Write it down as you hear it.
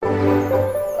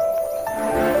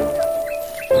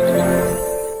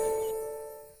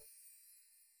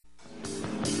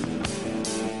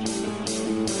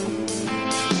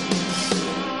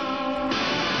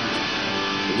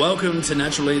Welcome to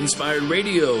Naturally Inspired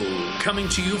Radio, coming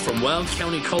to you from Wild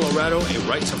County, Colorado, a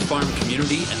right-to-farm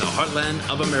community in the heartland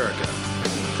of America.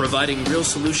 Providing real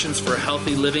solutions for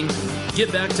healthy living,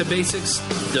 get back to basics,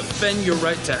 defend your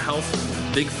right to health.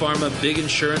 Big Pharma, big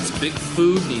insurance, big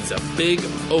food needs a big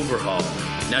overhaul.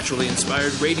 Naturally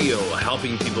Inspired Radio,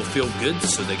 helping people feel good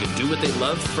so they can do what they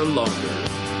love for longer.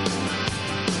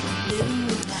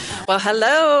 Well,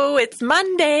 hello, it's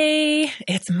Monday.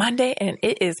 It's Monday and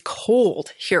it is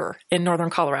cold here in northern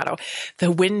Colorado.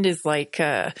 The wind is like,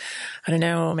 I don't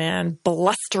know, man,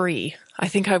 blustery. I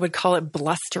think I would call it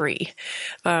blustery.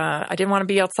 I didn't want to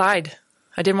be outside.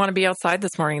 I didn't want to be outside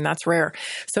this morning. That's rare.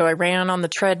 So I ran on the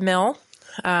treadmill,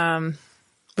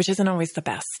 which isn't always the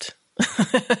best.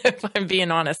 If I'm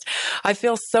being honest, I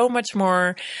feel so much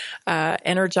more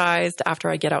energized after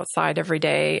I get outside every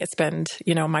day. I spend,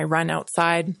 my run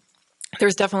outside.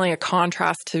 There's definitely a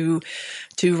contrast to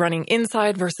running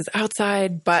inside versus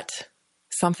outside, but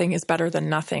something is better than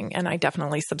nothing. And I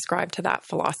definitely subscribe to that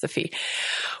philosophy.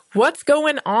 What's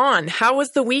going on? How was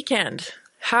the weekend?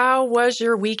 How was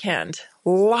your weekend?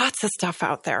 Lots of stuff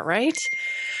out there, right?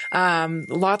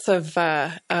 Lots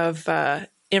of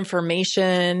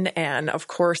information and, of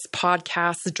course,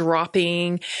 podcasts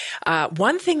dropping.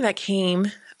 One thing that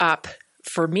came up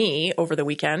for me over the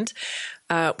weekend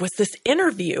was this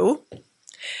interview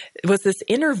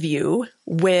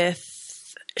with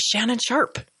Shannon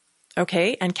Sharpe,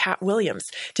 okay, and Cat Williams.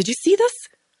 Did you see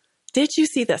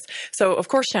this? So, of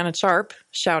course, Shannon Sharpe,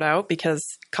 shout out, because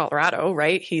Colorado,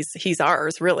 right? He's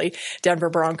ours, really. Denver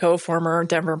Bronco, former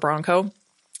Denver Bronco.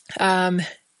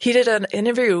 He did an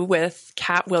interview with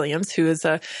Cat Williams, who is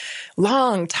a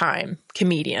longtime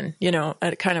comedian,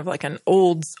 kind of like an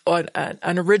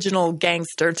original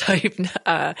gangster type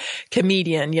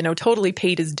comedian, totally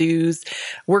paid his dues,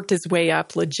 worked his way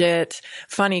up, legit,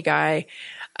 funny guy.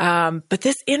 But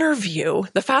this interview,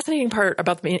 the fascinating part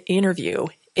about the interview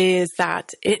is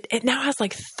that it now has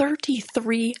like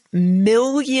 33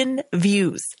 million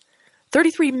views.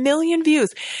 33 million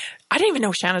views. I didn't even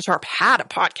know Shannon Sharpe had a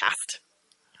podcast.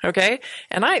 Okay.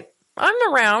 And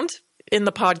I'm around in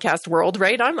the podcast world,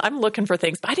 right? I'm looking for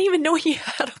things, but I didn't even know he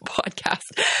had a podcast.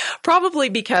 Probably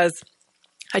because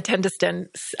I tend to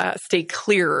stay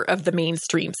clear of the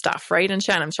mainstream stuff, right? And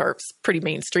Shannon Sharpe's pretty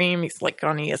mainstream. He's like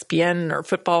on ESPN or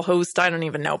football host. I don't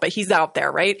even know, but he's out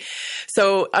there, right?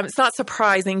 So it's not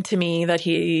surprising to me that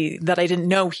I didn't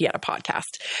know he had a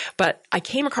podcast, but I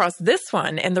came across this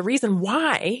one. And the reason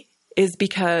why is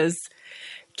because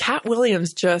Cat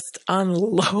Williams just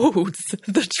unloads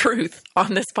the truth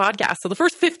on this podcast. So the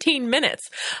first 15 minutes,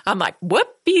 I'm like,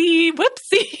 whoopsie.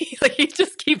 Like he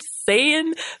just keeps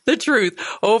saying the truth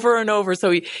over and over.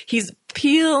 So he's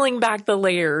peeling back the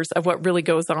layers of what really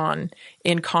goes on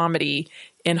in comedy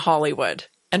in Hollywood,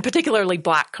 and particularly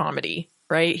Black comedy,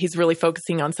 right? He's really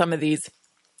focusing on some of these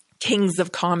kings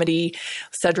of comedy,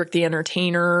 Cedric the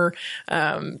Entertainer,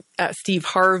 Steve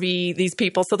Harvey, these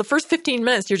people. So the first 15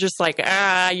 minutes, you're just like,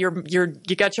 you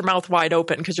got your mouth wide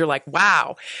open because you're like,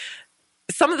 wow.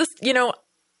 Some of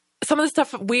this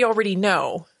stuff we already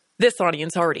know. This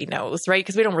audience already knows, right?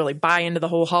 Because we don't really buy into the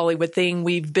whole Hollywood thing.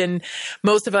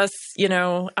 Most of us,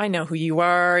 I know who you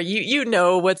are. You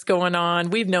know what's going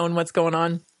on. We've known what's going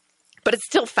on. But it's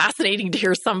still fascinating to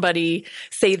hear somebody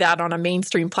say that on a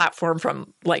mainstream platform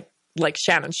from like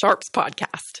Shannon Sharpe's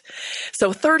podcast.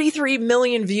 So 33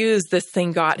 million views this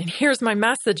thing got. And here's my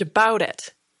message about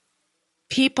it.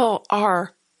 People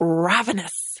are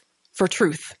ravenous for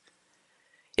truth.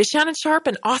 Is Shannon Sharpe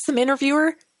an awesome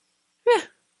interviewer?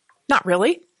 Not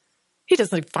really. He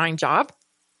does a fine job.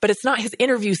 But it's not his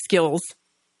interview skills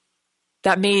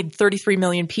that made 33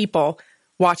 million people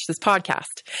watch this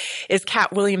podcast. Is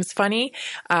Cat Williams funny?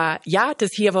 Yeah.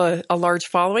 Does he have a large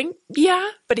following?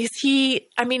 Yeah. But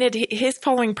his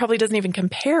following probably doesn't even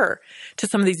compare to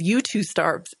some of these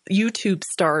YouTube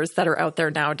stars that are out there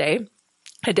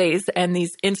nowadays, and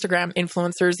these Instagram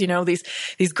influencers,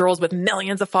 these girls with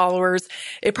millions of followers.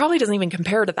 It probably doesn't even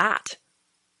compare to that.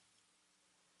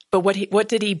 But what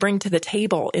did he bring to the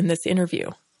table in this interview?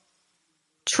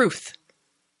 Truth.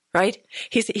 Right?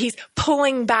 He's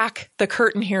pulling back the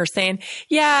curtain here saying,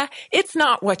 yeah, it's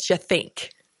not what you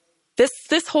think. This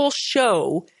whole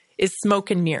show is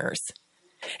smoke and mirrors.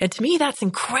 And to me, that's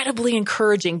incredibly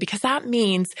encouraging because that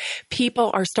means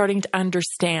people are starting to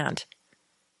understand.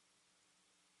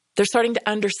 They're starting to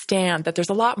understand that there's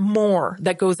a lot more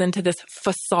that goes into this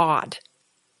facade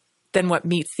than what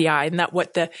meets the eye and that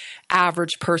what the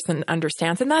average person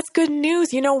understands. And that's good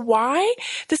news. You know why?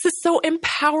 This is so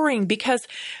empowering because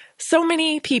so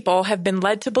many people have been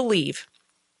led to believe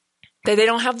They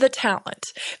don't have the talent.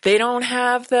 They don't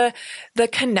have the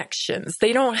connections.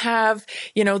 They don't have,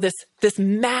 this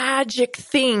magic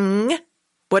thing,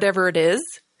 whatever it is,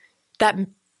 that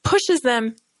pushes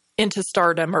them into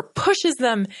stardom or pushes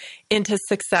them into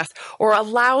success or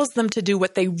allows them to do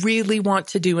what they really want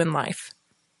to do in life.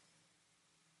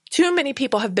 Too many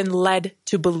people have been led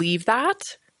to believe that.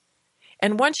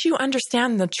 And once you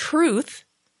understand the truth,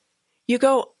 you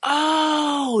go,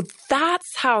 oh,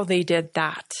 that's how they did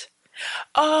that.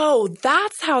 Oh,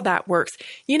 that's how that works.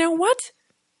 You know what?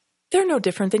 They're no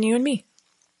different than you and me.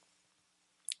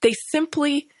 They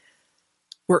simply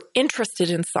were interested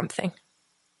in something.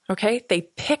 Okay? They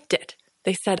picked it.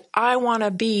 They said, I want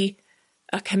to be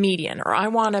a comedian, or I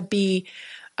want to be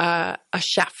a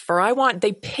chef, or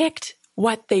they picked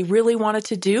what they really wanted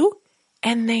to do,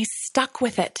 and they stuck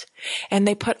with it. And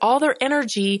they put all their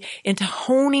energy into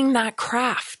honing that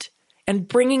craft and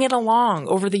bringing it along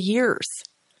over the years.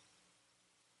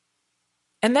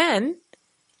 And then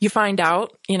you find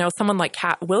out, someone like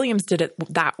Cat Williams did it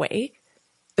that way.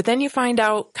 But then you find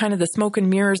out kind of the smoke and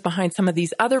mirrors behind some of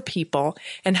these other people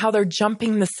and how they're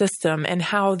jumping the system and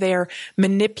how they're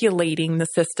manipulating the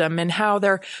system and how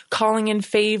they're calling in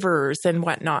favors and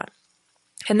whatnot.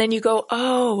 And then you go,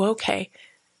 oh, okay,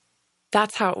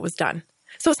 that's how it was done.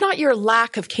 So it's not your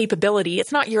lack of capability.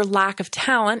 It's not your lack of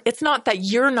talent. It's not that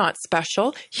you're not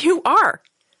special. You are.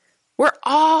 We're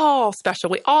all special.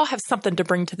 We all have something to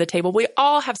bring to the table. We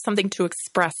all have something to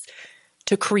express,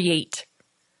 to create.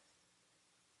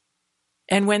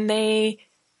 And when they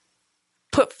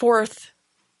put forth,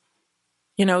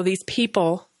 these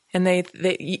people, and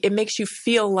it makes you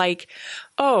feel like,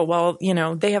 oh, well,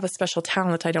 they have a special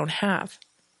talent I don't have.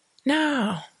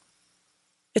 No,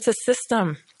 it's a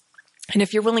system. And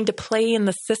if you're willing to play in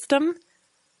the system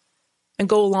and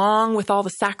go along with all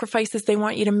the sacrifices they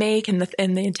want you to make and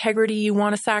the integrity you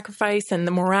want to sacrifice and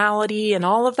the morality and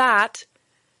all of that,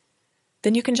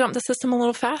 then you can jump the system a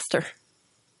little faster.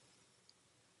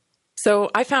 So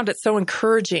I found it so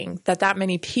encouraging that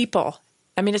many people,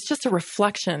 it's just a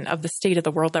reflection of the state of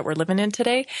the world that we're living in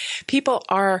today. People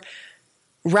are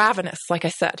ravenous, like I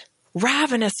said,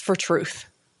 ravenous for truth.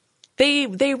 They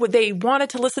wanted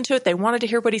to listen to it. They wanted to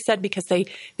hear what he said because they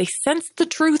sensed the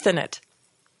truth in it.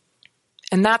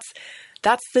 And that's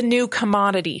the new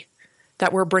commodity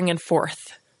that we're bringing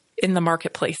forth in the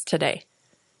marketplace today.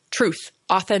 Truth,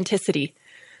 authenticity.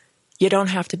 You don't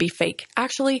have to be fake.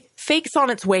 Actually, fake's on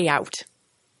its way out.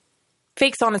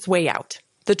 Fake's on its way out.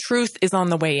 The truth is on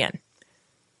the way in.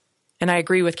 And I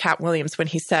agree with Cat Williams when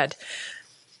he said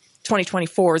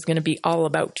 2024 is going to be all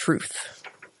about truth.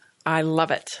 I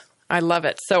love it. I love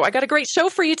it. So I got a great show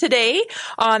for you today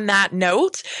on that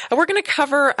note. We're going to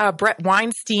cover Brett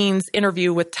Weinstein's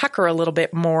interview with Tucker a little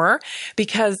bit more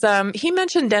because he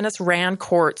mentioned Dennis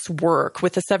Rancourt's work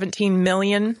with the 17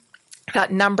 million.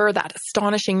 That number, that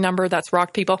astonishing number that's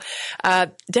rocked people.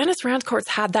 Dennis Rancourt's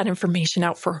had that information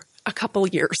out for a couple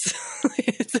years.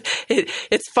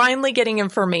 It's finally getting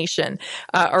information,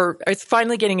 or it's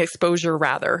finally getting exposure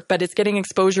rather, but it's getting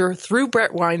exposure through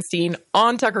Brett Weinstein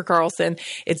on Tucker Carlson.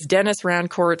 It's Dennis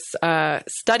Rancourt's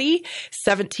study,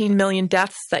 17 million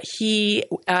deaths that he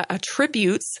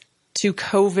attributes to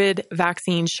COVID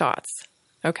vaccine shots.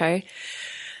 Okay.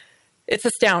 It's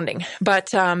astounding, but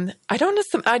I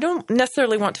don't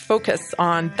necessarily want to focus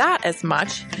on that as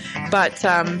much, but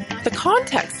the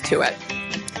context to it.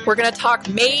 We're going to talk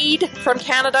MAID from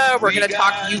Canada. We're going to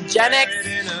talk eugenics.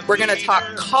 We're going to talk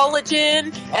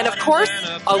collagen. And of course,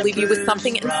 I'll leave you with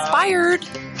something inspired.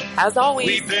 As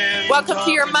always, welcome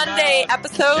to your Monday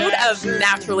episode of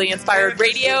Naturally Inspired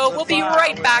Radio. We'll be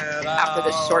right back after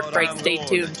this short break. Stay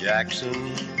tuned. Jackson,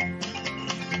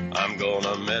 I'm going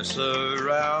to mess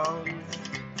around.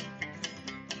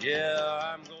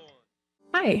 Yeah, I'm going.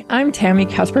 Hi, I'm Tammy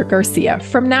Cuthbert-Garcia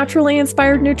from Naturally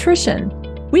Inspired Nutrition.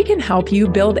 We can help you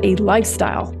build a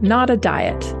lifestyle, not a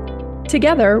diet.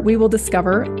 Together, we will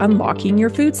discover unlocking your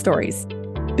food stories,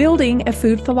 building a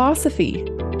food philosophy,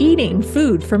 eating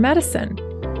food for medicine.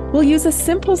 We'll use a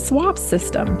simple swap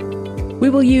system. We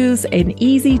will use an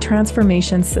easy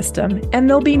transformation system, and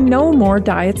there'll be no more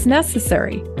diets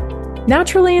necessary.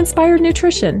 Naturally Inspired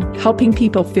Nutrition, helping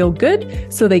people feel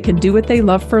good so they can do what they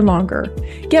love for longer.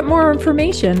 Get more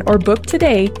information or book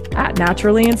today at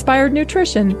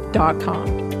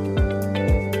naturallyinspirednutrition.com.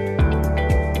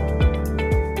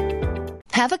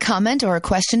 Have a comment or a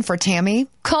question for Tammy?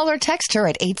 Call or text her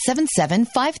at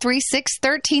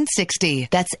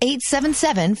 877-536-1360. That's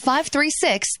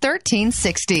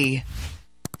 877-536-1360.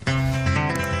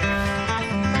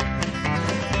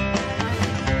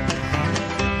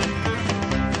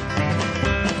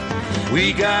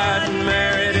 We got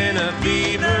married in a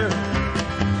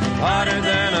hotter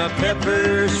than a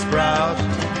pepper sprout.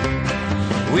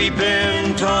 We've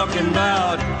been talking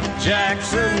about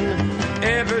Jackson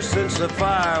ever since the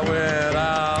fire went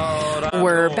out.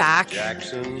 We're back.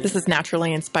 Jackson. This is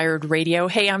Naturally Inspired Radio.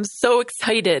 Hey, I'm so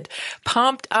excited,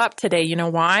 pumped up today. You know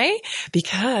why?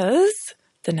 Because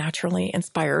the Naturally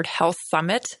Inspired Health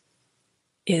Summit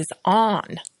is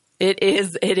on. It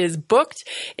is booked.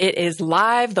 It is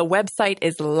live. The website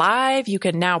is live. You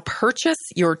can now purchase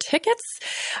your tickets.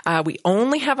 We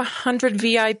only have 100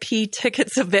 VIP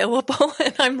tickets available.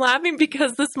 And I'm laughing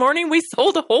because this morning we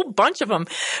sold a whole bunch of them.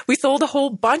 We sold a whole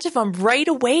bunch of them right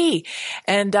away.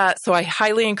 And so I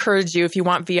highly encourage you if you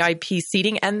want VIP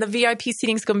seating. And the VIP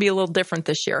seating is going to be a little different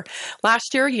this year.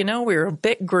 Last year, we were a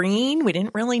bit green. We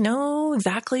didn't really know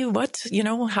exactly what,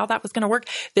 how that was going to work.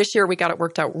 This year, we got it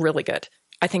worked out really good.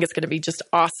 I think it's going to be just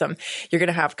awesome. You're going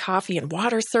to have coffee and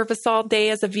water service all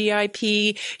day as a VIP.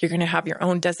 You're going to have your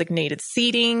own designated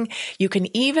seating. You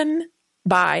can even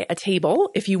buy a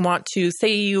table if you want to,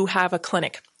 say you have a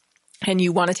clinic and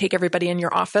you want to take everybody in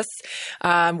your office.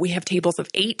 We have tables of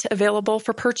 8 available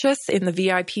for purchase in the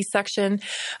VIP section.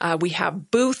 We have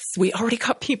booths. We already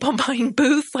got people buying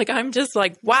booths. I'm just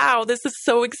wow, this is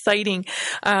so exciting.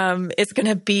 It's going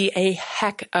to be a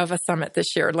heck of a summit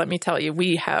this year. Let me tell you,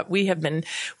 we have been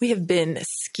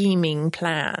scheming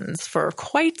plans for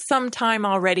quite some time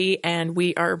already, and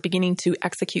we are beginning to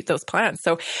execute those plans.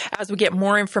 So as we get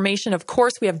more information, of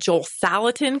course, we have Joel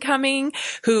Salatin coming,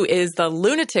 who is the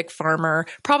lunatic farmer,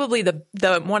 probably the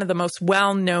one of the most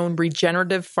well-known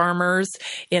regenerative farmers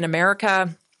in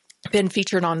America. Been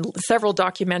featured on several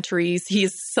documentaries. He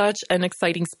is such an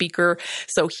exciting speaker.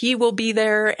 So he will be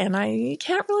there, and I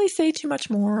can't really say too much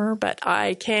more, but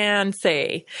I can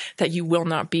say that you will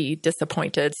not be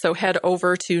disappointed. So head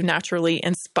over to Naturally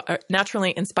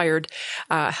Inspired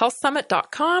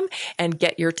HealthSummit.com and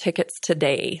get your tickets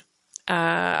today.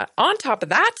 On top of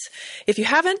that, if you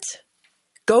haven't,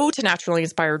 go to Naturally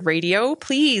Inspired Radio,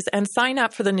 please, and sign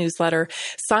up for the newsletter.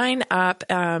 Sign up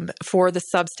for the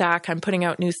Substack. I'm putting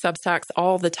out new Substacks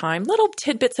all the time. Little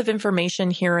tidbits of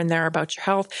information here and there about your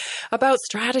health, about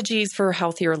strategies for a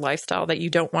healthier lifestyle that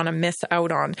you don't want to miss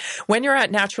out on. When you're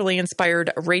at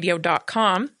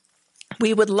naturallyinspiredradio.com,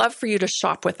 we would love for you to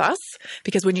shop with us,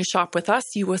 because when you shop with us,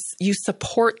 you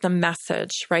support the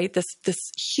message, right? This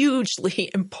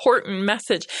hugely important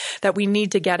message that we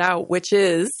need to get out, which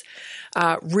is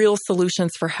real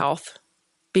solutions for health.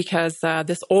 Because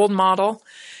this old model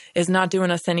is not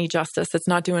doing us any justice. It's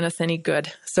not doing us any good.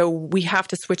 So we have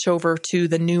to switch over to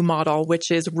the new model,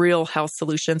 which is real health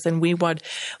solutions. And we would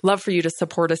love for you to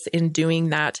support us in doing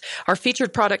that. Our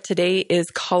featured product today is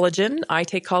collagen. I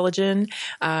take collagen.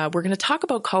 We're going to talk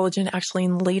about collagen actually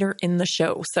later in the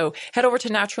show. So head over to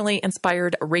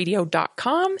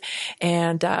naturallyinspiredradio.com,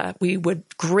 and we would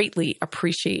greatly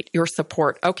appreciate your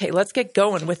support. Okay, let's get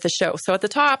going with the show. So at the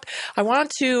top, I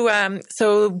want to,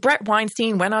 so Brett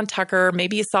Weinstein went on Tucker.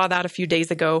 Maybe you saw that a few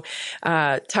days ago.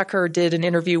 Tucker did an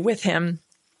interview with him,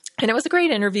 and it was a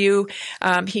great interview.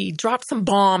 He dropped some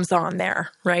bombs on there,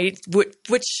 right?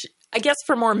 Which I guess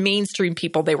for more mainstream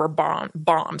people, they were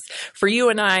bombs. For you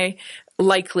and I,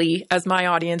 likely as my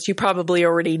audience, you probably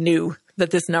already knew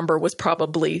that this number was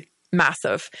probably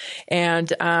massive.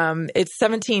 And it's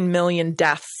 17 million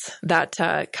deaths that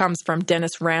comes from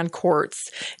Dennis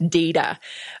Rancourt's data.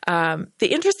 The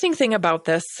interesting thing about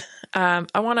this, I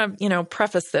want to,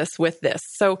 preface this with this.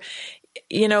 So,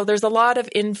 there's a lot of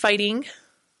infighting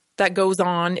that goes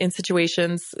on in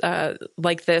situations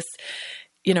like this.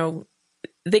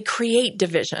 They create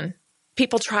division.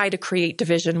 People try to create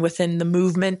division within the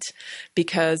movement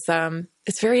because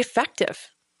it's very effective.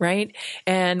 Right.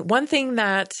 And one thing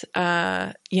that,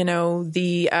 the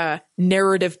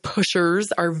narrative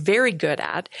pushers are very good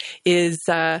at is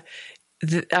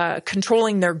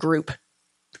controlling their group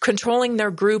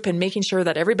and making sure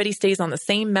that everybody stays on the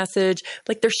same message,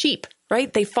 like they're sheep,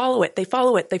 right? They follow it.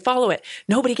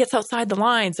 Nobody gets outside the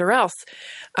lines or else.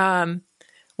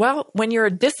 Well, when you're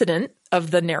a dissident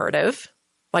of the narrative,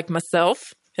 like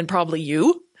myself and probably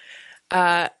you,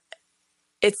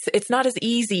 it's not as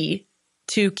easy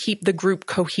to keep the group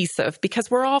cohesive because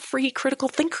we're all free critical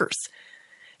thinkers.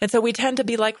 And so we tend to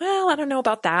be like, well, I don't know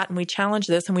about that. And we challenge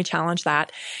this and we challenge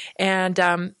that. And,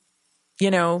 I'm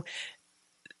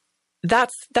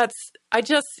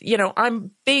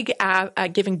big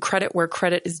at giving credit where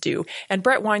credit is due. And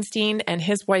Brett Weinstein and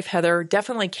his wife, Heather,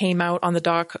 definitely came out on the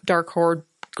Dark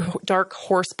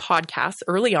Horse podcast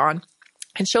early on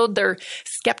and showed their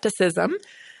skepticism.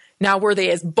 Now, were they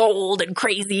as bold and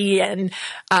crazy and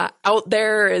out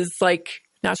there as like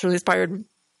Naturally Inspired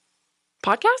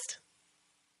podcast?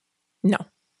 No,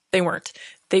 they weren't.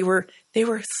 They were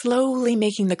slowly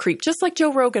making the creep, just like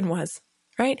Joe Rogan was,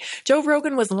 right? Joe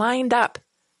Rogan was lined up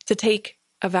to take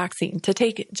a vaccine, to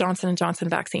take Johnson & Johnson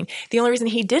vaccine. The only reason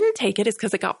he didn't take it is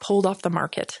because it got pulled off the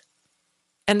market.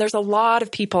 And there's a lot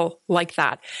of people like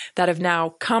that have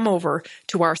now come over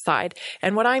to our side.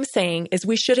 And what I'm saying is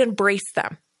we should embrace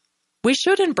them. We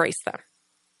should embrace them.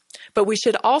 But we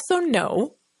should also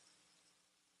know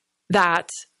that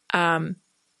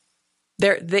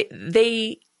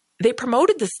they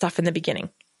promoted this stuff in the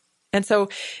beginning. And so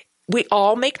we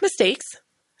all make mistakes.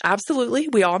 Absolutely.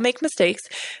 We all make mistakes.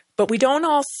 But we don't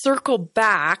all circle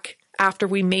back after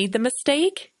we made the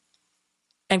mistake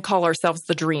and call ourselves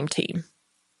the dream team.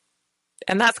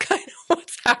 And that's kind of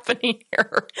what's happening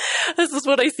here. This is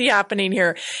what I see happening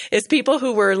here is people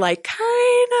who were like,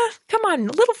 come on,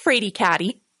 little fraidy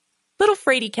catty.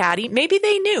 Maybe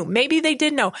they knew, maybe they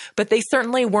did know, but they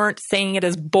certainly weren't saying it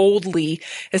as boldly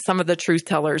as some of the truth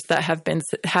tellers that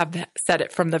have said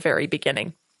it from the very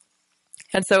beginning.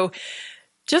 And so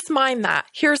just mind that.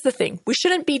 Here's the thing. We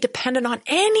shouldn't be dependent on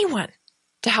anyone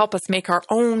to help us make our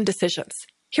own decisions.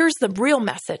 Here's the real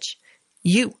message.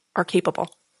 You are capable.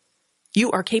 You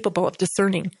are capable of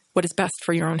discerning what is best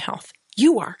for your own health.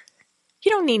 You are.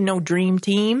 You don't need no dream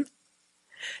team.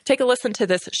 Take a listen to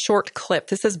this short clip.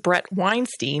 This is Brett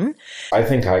Weinstein. I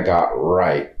think I got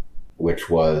right, which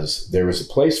was there was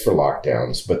a place for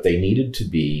lockdowns, but they needed to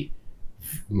be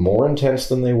more intense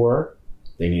than they were.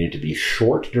 They needed to be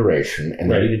short duration, and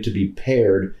they needed to be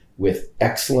paired with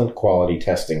excellent quality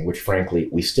testing, which frankly,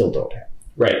 we still don't have.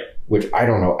 Right. Which I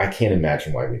don't know. I can't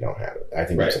imagine why we don't have it. I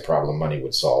think that's a problem money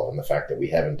would solve, and the fact that we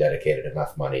haven't dedicated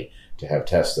enough money to have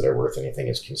tests that are worth anything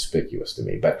is conspicuous to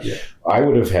me. But I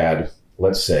would have had,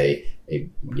 let's say, a,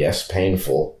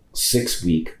 painful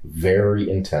 6-week, very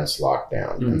intense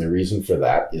lockdown. And the reason for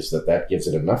that is that gives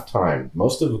it enough time.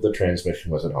 Most of the transmission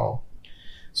was at home.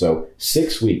 So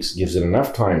 6 weeks gives it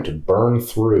enough time to burn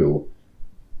through,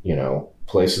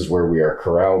 places where we are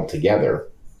corralled together,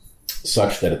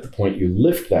 such that at the point you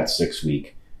lift that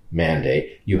 6-week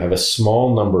mandate, you have a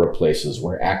small number of places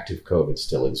where active COVID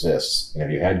still exists. And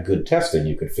if you had good testing,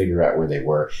 you could figure out where they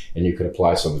were, and you could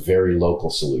apply some very local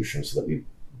solutions so that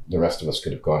the rest of us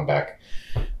could have gone back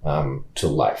to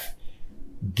life.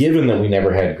 Given that we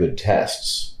never had good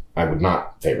tests, I would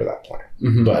not favor that plan.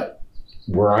 Mm-hmm. But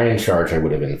were I in charge, I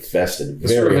would have invested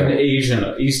sort of an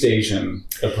East Asian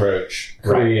approach.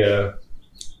 Korea,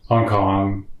 Hong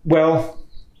Kong. Well,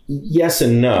 yes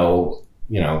and no.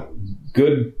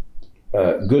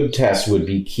 Good tests would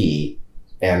be key,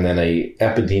 and then a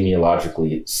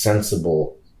epidemiologically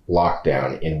sensible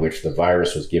lockdown in which the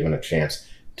virus was given a chance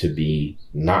to be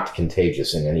not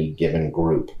contagious in any given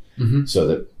group, so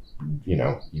that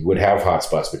you would have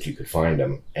hotspots, but you could find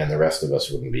them, and the rest of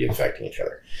us wouldn't be infecting each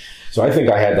other. So I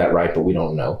think I had that right, but we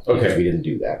don't know because we didn't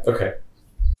do that. Okay.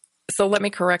 So let me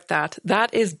correct that.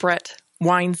 That is Brett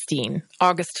Weinstein,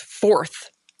 August 4th,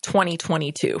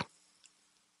 2022.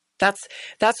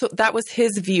 That was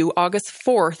his view, August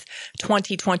 4th,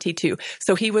 2022.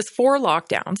 So he was for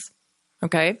lockdowns.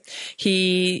 Okay.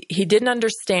 He didn't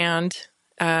understand,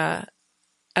 at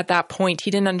that point,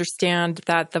 he didn't understand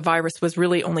that the virus was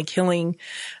really only killing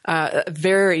a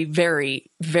very, very,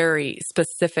 very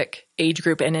specific age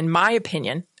group. And in my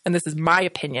opinion, and this is my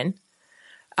opinion,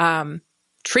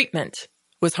 treatment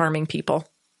was harming people.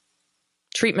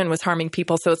 Treatment was harming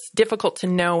people. So it's difficult to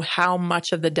know how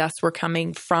much of the deaths were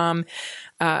coming from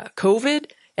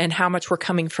COVID and how much were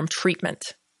coming from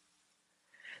treatment.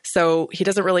 So he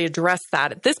doesn't really address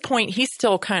that. At this point, he's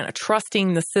still kind of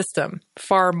trusting the system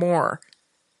far more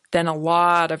than a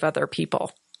lot of other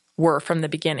people were from the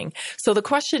beginning. So the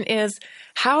question is,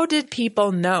 how did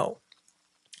people know?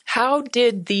 How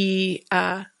did the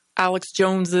Alex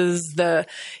Joneses, the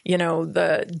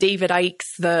David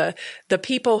Ikes, the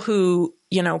people who,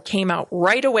 came out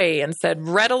right away and said,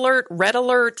 red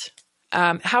alert,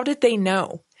 how did they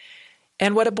know?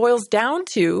 And what it boils down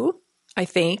to, I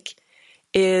think,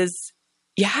 is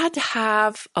you had to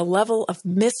have a level of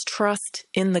mistrust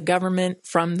in the government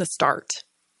from the start,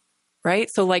 right?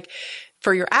 So like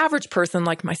for your average person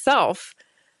like myself,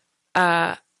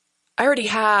 I already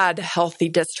had healthy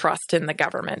distrust in the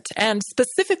government and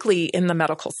specifically in the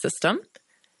medical system.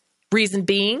 Reason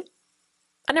being,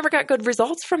 I never got good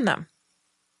results from them,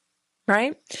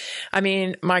 right? I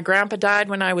mean, my grandpa died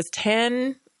when I was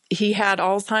 10. He had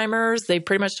Alzheimer's. They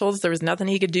pretty much told us there was nothing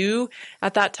he could do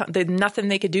at that time. There's nothing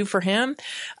they could do for him.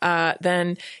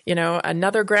 Then,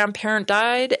 another grandparent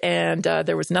died and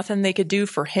there was nothing they could do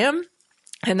for him.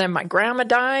 And then my grandma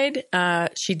died.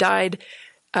 She died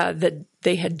that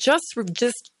they had just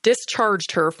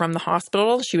discharged her from the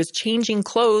hospital. She was changing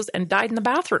clothes and died in the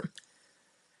bathroom.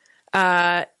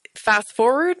 Fast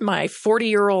forward, my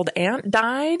 40-year-old aunt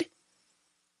died.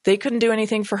 They couldn't do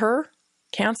anything for her.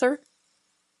 Cancer.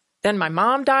 Then my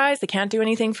mom dies. They can't do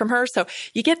anything from her. So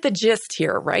you get the gist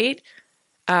here, right?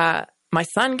 My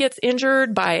son gets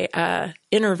injured by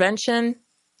intervention,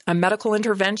 a medical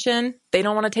intervention. They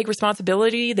don't want to take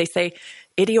responsibility. They say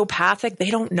idiopathic.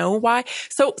 They don't know why.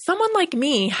 So someone like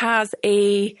me has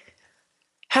a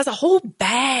whole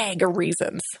bag of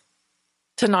reasons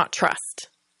to not trust,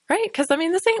 right? Because, I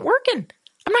mean, this ain't working.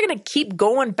 I'm not going to keep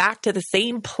going back to the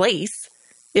same place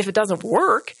if it doesn't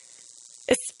work,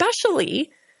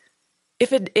 especially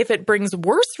if it brings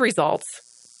worse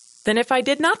results than if I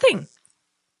did nothing,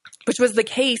 which was the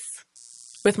case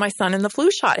with my son in the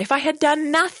flu shot. If I had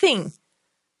done nothing,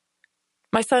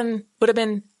 my son would have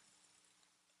been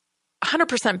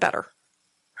 100% better,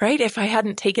 right? If I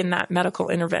hadn't taken that medical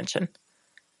intervention.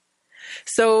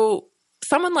 So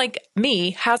someone like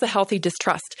me has a healthy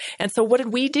distrust. And so what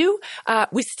did we do?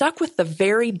 We stuck with the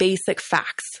very basic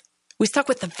facts. We stuck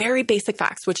with the very basic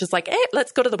facts, which is like, hey,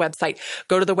 let's go to the website.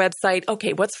 Go to the website.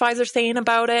 Okay, what's Pfizer saying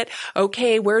about it?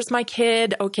 Okay, where's my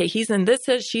kid? Okay, she's in this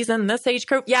age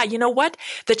group. Yeah, you know what?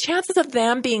 The chances of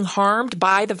them being harmed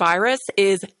by the virus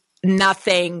is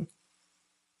nothing.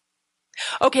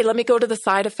 Okay, let me go to the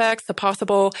side effects, the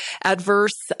possible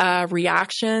adverse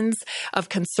reactions of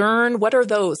concern. What are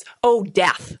those? Oh,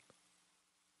 death.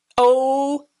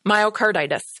 Oh,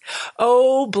 myocarditis.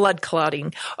 Oh, blood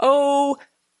clotting. Oh,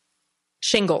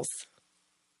 shingles,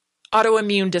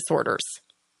 autoimmune disorders,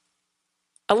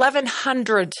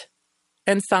 1,100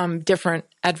 and some different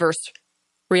adverse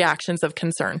reactions of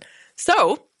concern.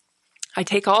 So I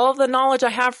take all of the knowledge I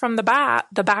have from the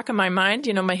back of my mind,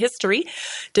 you know, my history.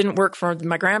 Didn't work for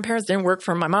my grandparents, didn't work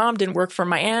for my mom, didn't work for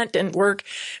my aunt, didn't work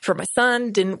for my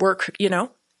son, didn't work, you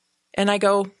know. And I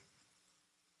go,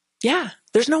 yeah,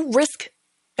 there's no risk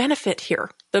benefit here.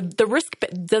 The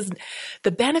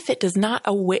benefit does not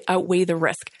outweigh the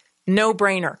risk. No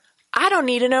brainer. I don't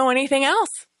need to know anything else.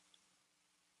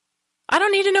 I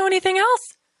don't need to know anything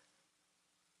else.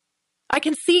 I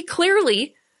can see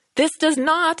clearly this does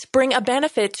not bring a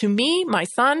benefit to me, my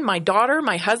son, my daughter,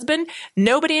 my husband,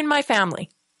 nobody in my family.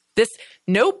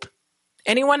 Nope.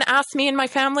 Anyone asks me in my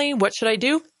family, what should I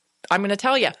do? I'm going to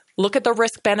tell you, look at the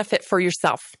risk benefit for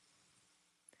yourself.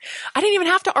 I didn't even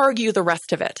have to argue the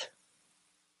rest of it,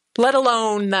 let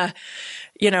alone the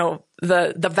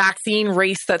vaccine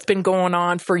race that's been going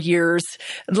on for years,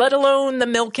 let alone the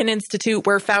Milken Institute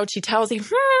where Fauci tells you,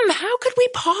 how could we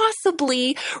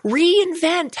possibly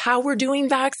reinvent how we're doing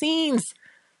vaccines?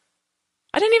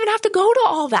 I didn't even have to go to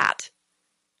all that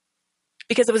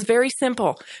because it was very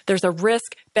simple. There's a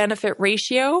risk-benefit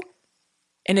ratio,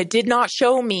 and it did not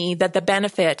show me that the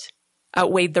benefit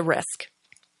outweighed the risk.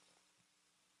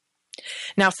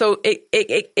 Now, so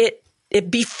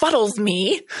it befuddles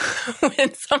me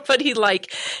when somebody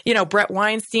like, you know, Brett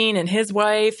Weinstein and his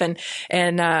wife and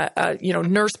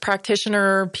nurse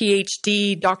practitioner,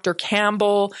 PhD, Dr.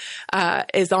 Campbell,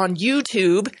 is on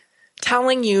YouTube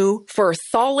telling you for a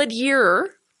solid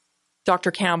year,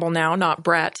 Dr. Campbell now, not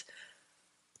Brett,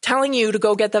 telling you to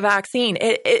go get the vaccine.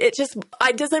 It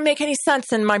doesn't make any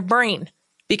sense in my brain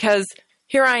because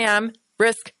here I am,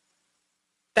 risk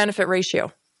benefit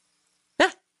ratio.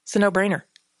 It's a no-brainer.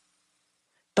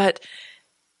 But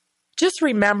just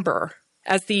remember,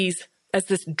 as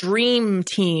this dream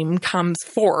team comes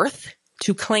forth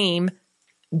to claim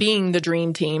being the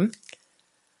dream team,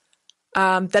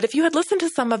 that if you had listened to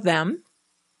some of them,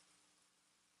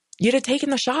 you'd have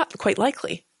taken the shot, quite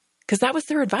likely, because that was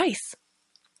their advice.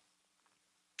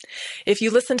 If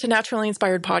you listen to Naturally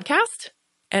Inspired Podcast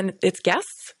and its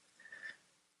guests,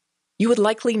 you would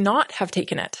likely not have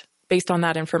taken it based on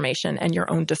that information and your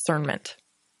own discernment.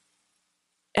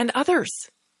 And others,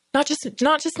 not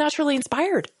just Naturally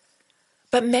Inspired,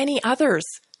 but many others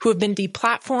who have been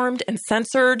deplatformed and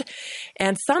censored.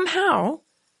 And somehow,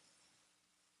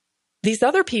 these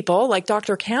other people, like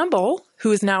Dr. Campbell,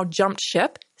 who has now jumped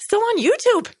ship, still on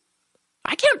YouTube.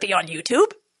 I can't be on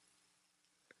YouTube.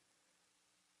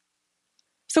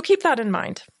 So keep that in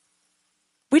mind.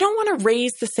 We don't want to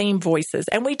raise the same voices,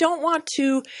 and we don't want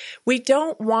to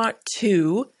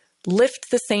lift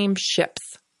the same ships,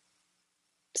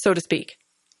 so to speak,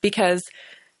 because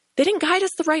they didn't guide us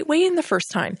the right way in the first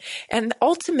time. And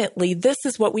ultimately, this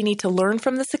is what we need to learn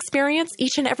from this experience,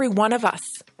 each and every one of us.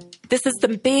 This is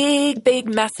the big,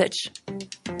 big message.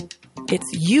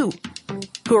 It's you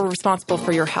who are responsible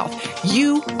for your health.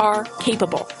 You are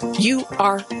capable. You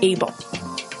are able.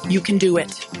 You can do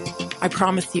it. I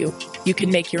promise you. you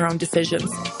can make your own decisions.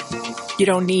 You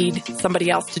don't need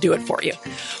somebody else to do it for you.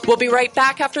 We'll be right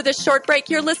back after this short break.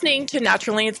 You're listening to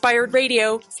Naturally Inspired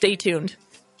Radio. Stay tuned.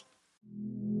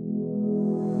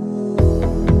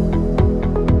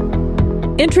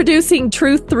 Introducing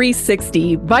Truth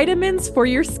 360, vitamins for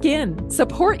your skin.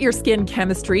 Support your skin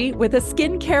chemistry with a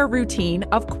skincare routine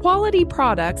of quality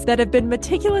products that have been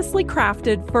meticulously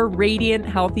crafted for radiant,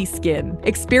 healthy skin.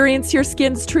 Experience your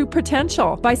skin's true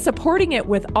potential by supporting it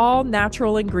with all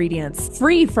natural ingredients,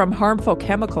 free from harmful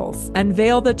chemicals.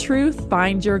 Unveil the truth,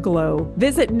 find your glow.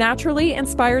 Visit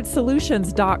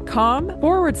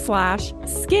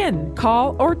naturallyinspiredsolutions.com/skin.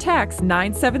 Call or text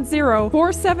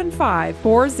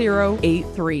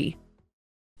 970-475-4083.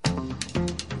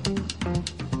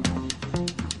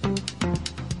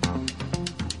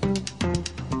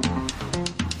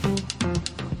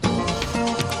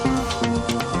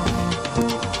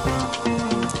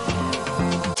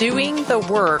 Doing the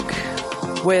work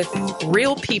with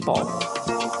real people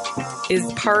is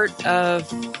part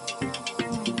of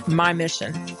my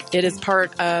mission. It is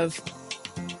part of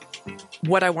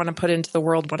what I want to put into the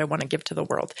world, what I want to give to the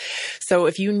world. So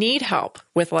if you need help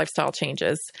with lifestyle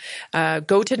changes, go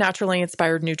to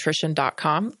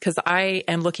naturallyinspirednutrition.com, because I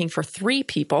am looking for 3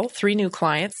 new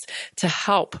clients to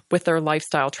help with their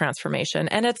lifestyle transformation.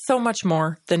 And it's so much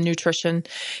more than nutrition.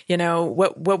 You know,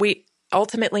 what we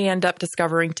ultimately end up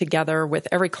discovering together with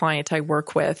every client I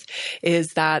work with is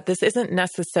that this isn't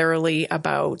necessarily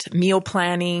about meal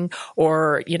planning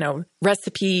or,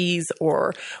 recipes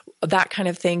or that kind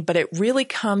of thing, but it really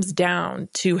comes down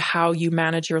to how you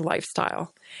manage your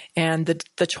lifestyle and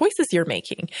the choices you're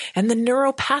making and the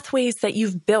neural pathways that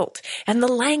you've built and the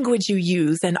language you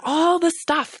use and all the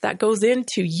stuff that goes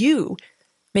into you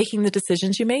making the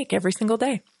decisions you make every single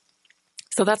day.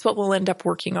 So that's what we'll end up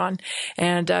working on.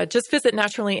 And just visit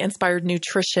Naturally Inspired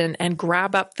Nutrition and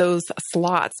grab up those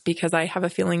slots, because I have a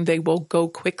feeling they will go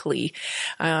quickly.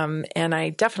 And I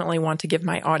definitely want to give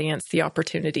my audience the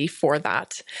opportunity for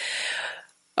that.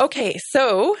 Okay,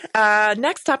 so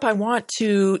next up, I want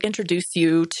to introduce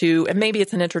you to, and maybe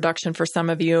it's an introduction for some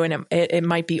of you, and it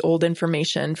might be old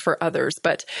information for others,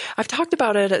 but I've talked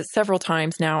about it several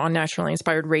times now on Naturally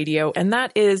Inspired Radio, and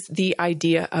that is the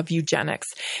idea of eugenics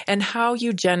and how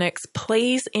eugenics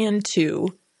plays into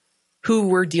who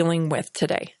we're dealing with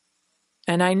today.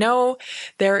 And I know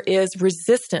there is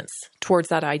resistance towards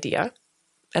that idea.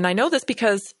 And I know this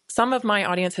because some of my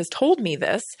audience has told me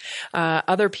this.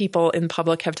 Other people in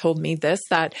public have told me this,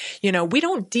 that, we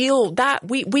don't deal that.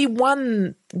 We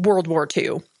won World War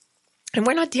II and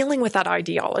we're not dealing with that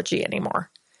ideology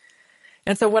anymore.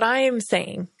 And so what I am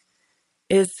saying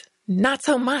is not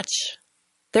so much.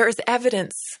 There is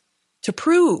evidence to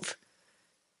prove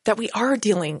that we are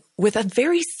dealing with a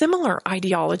very similar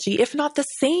ideology, if not the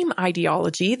same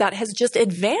ideology, that has just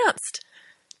advanced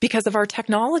because of our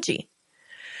technology.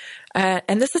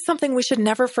 And this is something we should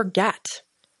never forget.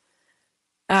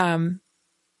 I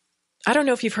don't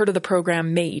know if you've heard of the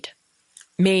program MAID.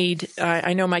 MAID,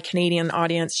 I know my Canadian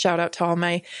audience, shout out to all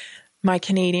my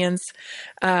Canadians.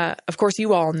 Of course,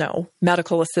 you all know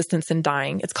medical assistance in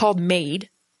dying. It's called MAID.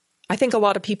 I think a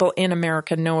lot of people in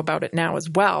America know about it now as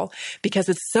well, because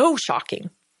it's so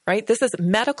shocking, right? This is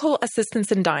medical assistance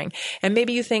in dying. And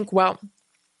maybe you think, well,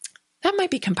 that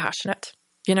might be compassionate.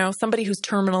 Somebody who's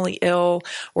terminally ill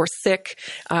or sick,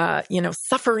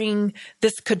 suffering,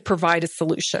 this could provide a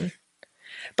solution.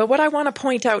 But what I want to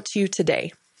point out to you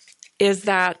today is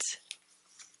that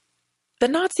the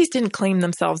Nazis didn't claim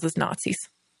themselves as Nazis,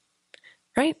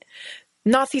 right?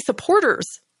 Nazi supporters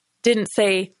didn't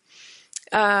say,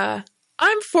 I'm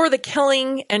for the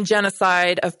killing and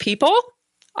genocide of people.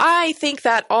 I think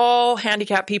that all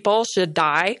handicapped people should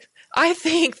die. I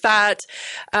think that,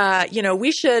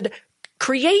 we should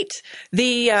create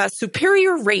the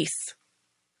superior race,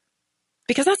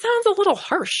 because that sounds a little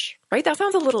harsh, right? That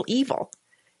sounds a little evil.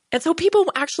 And so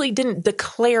people actually didn't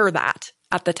declare that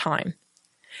at the time.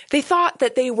 They thought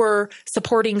that they were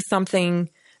supporting something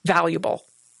valuable.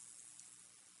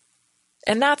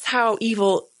 And that's how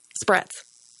evil spreads.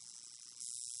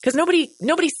 Because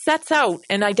nobody sets out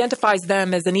and identifies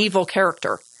them as an evil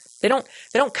character. They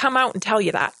don't come out and tell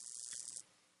you that.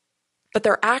 But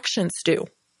their actions do.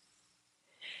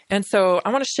 And so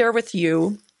I want to share with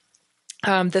you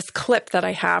this clip that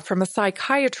I have from a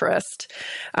psychiatrist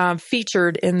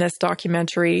featured in this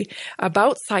documentary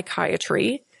about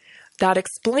psychiatry that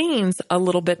explains a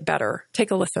little bit better.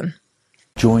 Take a listen.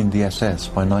 Joined the SS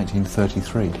by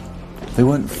 1933. They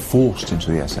weren't forced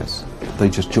into the SS. They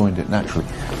just joined it naturally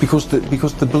because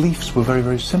the beliefs were very,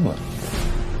 very similar.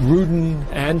 Rudin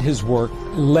and his work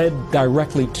led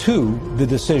directly to the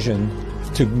decision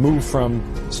to move from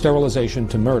sterilization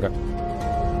to murder.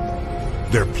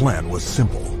 Their plan was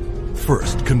simple.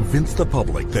 First, convince the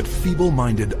public that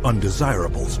feeble-minded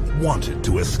undesirables wanted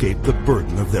to escape the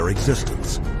burden of their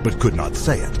existence, but could not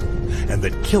say it, and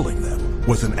that killing them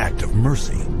was an act of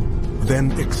mercy.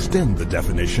 Then extend the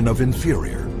definition of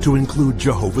inferior to include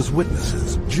Jehovah's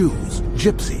Witnesses, Jews,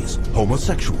 gypsies,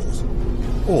 homosexuals,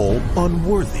 all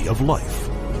unworthy of life.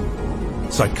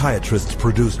 Psychiatrists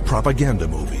produced propaganda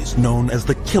movies known as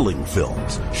the killing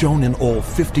films, shown in all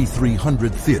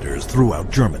 5,300 theaters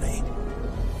throughout Germany.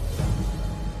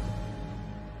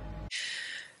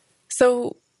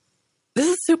 So this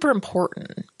is super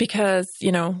important because,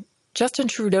 Justin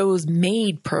Trudeau's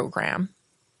MAID program,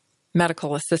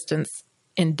 medical assistance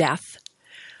in death,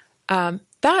 that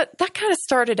kind of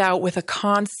started out with a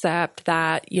concept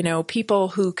that, people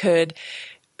who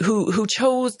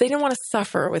chose, they didn't want to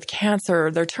suffer with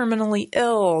cancer, they're terminally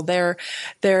ill, they're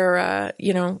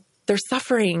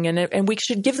suffering, and we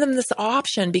should give them this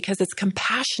option because it's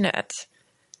compassionate,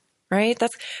 right?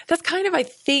 That's kind of, I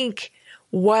think,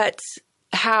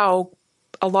 how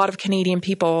a lot of Canadian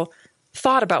people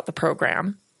thought about the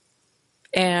program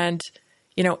and,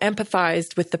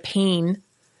 empathized with the pain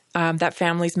that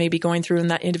families may be going through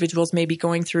and that individuals may be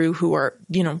going through who are,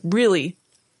 really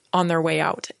on their way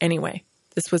out anyway.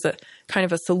 This was a kind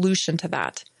of a solution to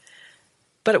that.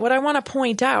 But what I want to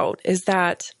point out is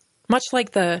that much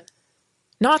like the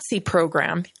Nazi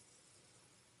program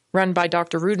run by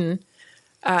Dr. Rudin,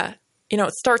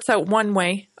 it starts out one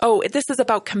way. Oh, this is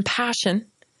about compassion.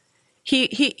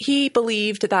 He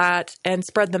believed that and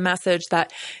spread the message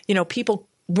that, people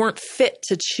weren't fit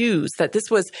to choose, that this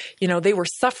was, they were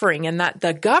suffering and that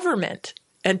the government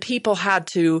and people had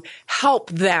to help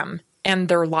them end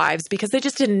their lives because they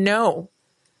just didn't know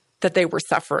that they were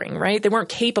suffering, right? They weren't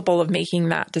capable of making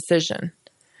that decision.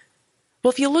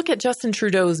 Well, if you look at Justin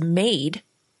Trudeau's MAID,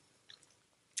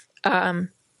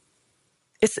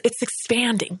 it's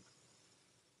expanding.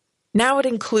 Now it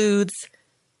includes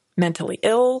mentally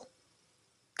ill.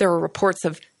 There are reports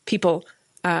of people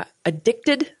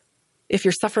addicted, if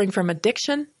you're suffering from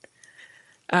addiction,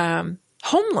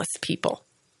 homeless people.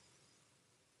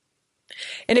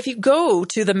 And if you go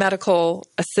to the Medical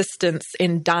Assistance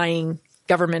in Dying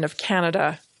Government of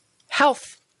Canada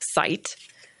health site,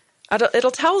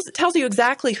 it'll tells you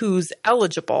exactly who's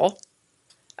eligible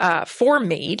for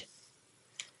MAID,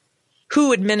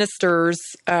 who administers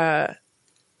a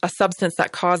substance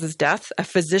that causes death. A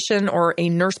physician or a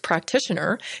nurse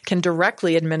practitioner can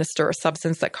directly administer a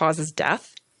substance that causes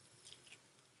death.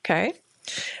 Okay.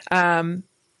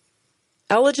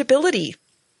 Eligibility.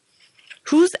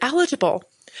 Who's eligible?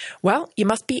 Well, you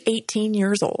must be 18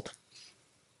 years old.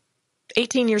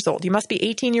 18 years old. You must be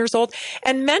 18 years old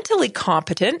and mentally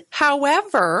competent.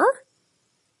 However,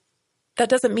 that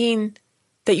doesn't mean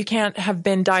that you can't have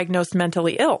been diagnosed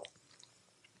mentally ill.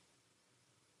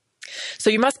 So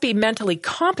you must be mentally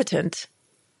competent,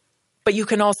 but you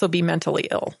can also be mentally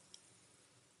ill.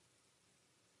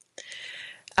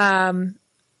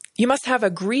 You must have a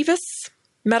grievous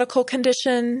medical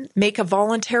condition, make a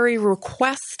voluntary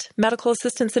request, medical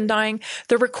assistance in dying.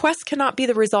 The request cannot be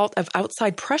the result of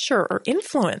outside pressure or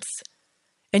influence.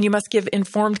 And you must give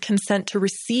informed consent to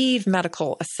receive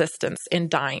medical assistance in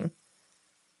dying.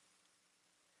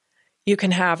 You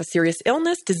can have a serious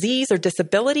illness, disease, or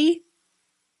disability.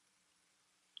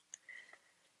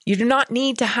 You do not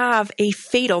need to have a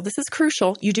fatal, this is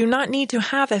crucial, you do not need to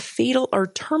have a fatal or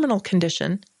terminal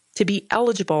condition to be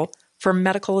eligible for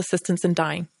medical assistance in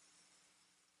dying.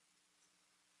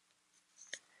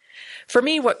 For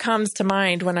me, what comes to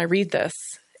mind when I read this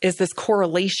is this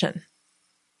correlation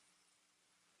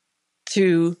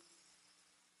to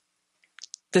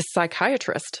this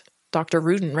psychiatrist, Dr.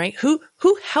 Rudin, right? Who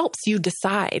helps you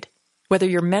decide whether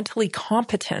you're mentally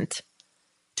competent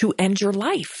to end your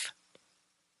life?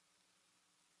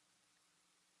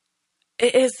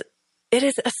 It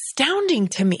is astounding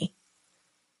to me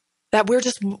that we're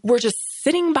just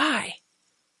sitting by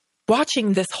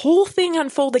watching this whole thing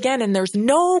unfold again and there's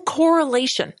no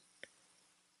correlation.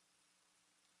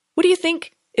 What do you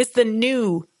think is the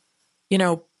new,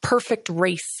 perfect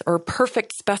race or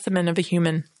perfect specimen of a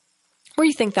human? Where do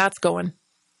you think that's going?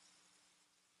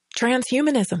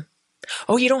 Transhumanism.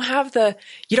 Oh, you don't have the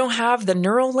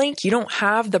neural link, you don't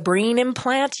have the brain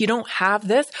implant, you don't have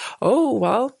this. Oh,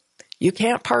 well, you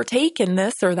can't partake in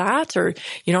this or that, or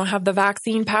you don't have the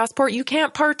vaccine passport. You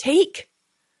can't partake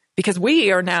because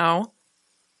we are now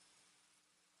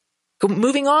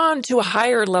moving on to a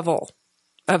higher level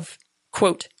of,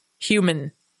 quote,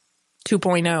 human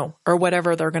 2.0 or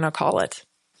whatever they're going to call it.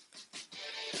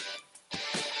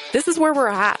 This is where we're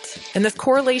at, and this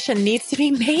correlation needs to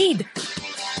be made.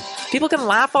 People can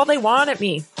laugh all they want at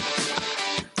me.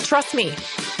 Trust me,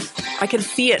 I can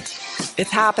see it.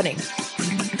 It's happening.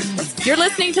 You're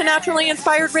listening to Naturally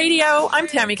Inspired Radio. I'm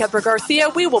Tammy Cuthbert Garcia.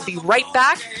 We will be right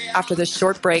back after this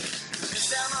short break.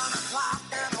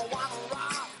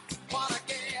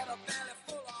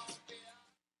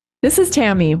 This is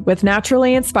Tammy with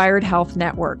Naturally Inspired Health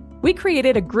Network. We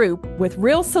created a group with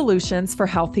real solutions for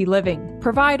healthy living.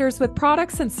 Providers with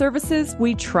products and services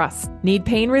we trust. Need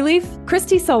pain relief?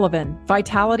 Christy Sullivan,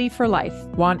 Vitality for Life.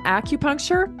 Want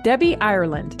acupuncture? Debbie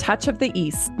Ireland, Touch of the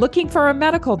East. Looking for a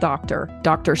medical doctor?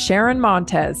 Dr. Sharon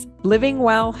Montez, Living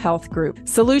Well Health Group.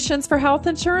 Solutions for health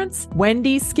insurance?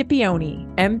 Wendy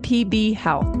Scipione, MPB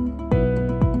Health.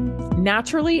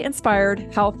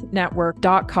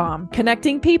 NaturallyInspiredHealthNetwork.com,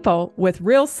 connecting people with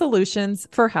real solutions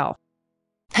for health.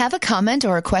 Have a comment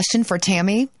or a question for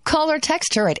Tammy? Call or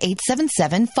text her at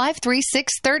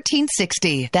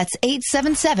 877-536-1360. That's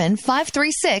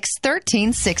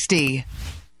 877-536-1360.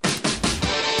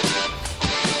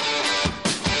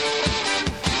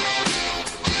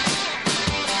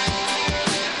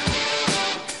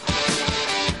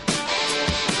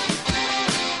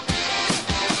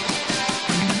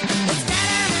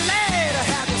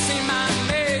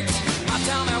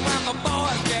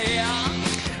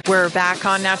 We're back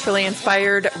on Naturally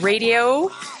Inspired Radio.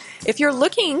 If you're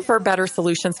looking for better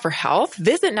solutions for health,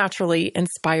 visit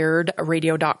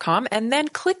naturallyinspiredradio.com and then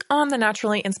click on the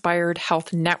Naturally Inspired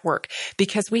Health Network,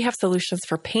 because we have solutions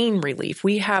for pain relief.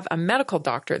 We have a medical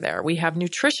doctor there. We have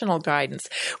nutritional guidance.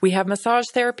 We have massage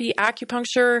therapy,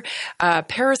 acupuncture,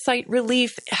 parasite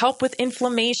relief, help with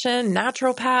inflammation,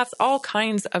 naturopaths, all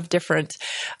kinds of different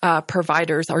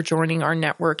providers are joining our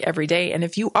network every day. And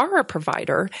if you are a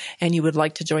provider and you would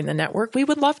like to join the network, we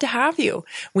would love to have you.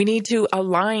 We need to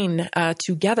align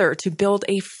together to build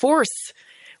a force.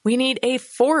 We need a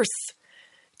force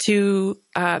to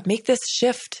make this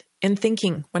shift in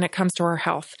thinking when it comes to our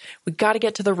health. We've got to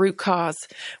get to the root cause.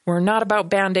 We're not about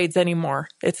Band-Aids anymore.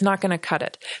 It's not going to cut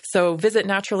it. So visit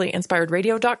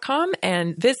naturallyinspiredradio.com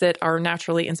and visit our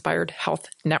Naturally Inspired Health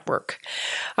Network.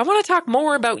 I want to talk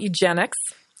more about eugenics.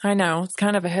 I know it's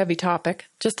kind of a heavy topic,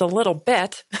 just a little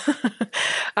bit,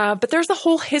 but there's a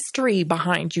whole history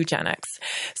behind eugenics.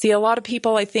 See, a lot of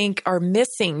people, I think, are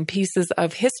missing pieces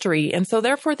of history, and so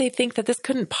therefore they think that this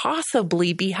couldn't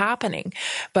possibly be happening,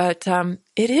 but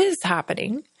it is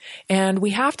happening, and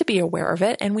we have to be aware of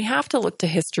it, and we have to look to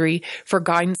history for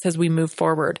guidance as we move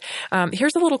forward.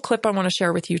 Here's a little clip I want to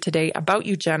share with you today about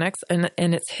eugenics and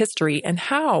its history, and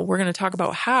how we're going to talk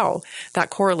about how that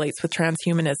correlates with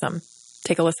transhumanism.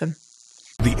 Take a listen.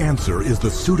 The answer is the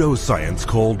pseudoscience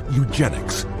called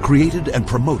eugenics, created and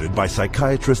promoted by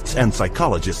psychiatrists and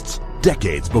psychologists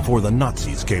decades before the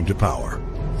Nazis came to power.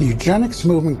 The eugenics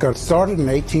movement got started in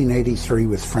 1883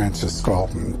 with Francis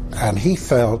Galton, and he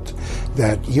felt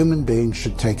that human beings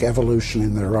should take evolution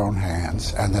in their own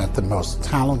hands, and that the most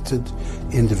talented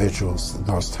individuals,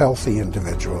 the most healthy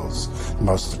individuals, the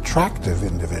most attractive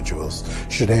individuals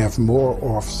should have more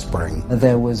offspring.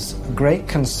 There was great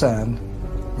concern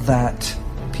that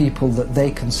people that they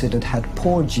considered had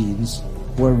poor genes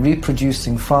were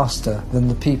reproducing faster than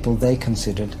the people they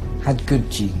considered had good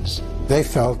genes. They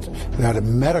felt that a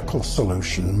medical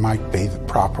solution might be the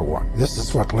proper one. This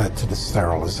is what led to the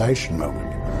sterilization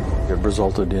movement. It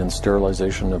resulted in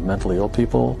sterilization of mentally ill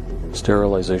people,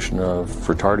 sterilization of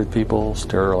retarded people,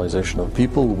 sterilization of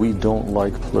people we don't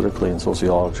like politically and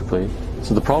sociologically.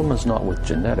 So the problem is not with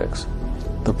genetics.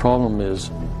 The problem is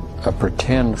a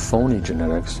pretend phony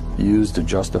genetics used to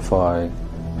justify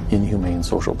inhumane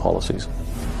social policies.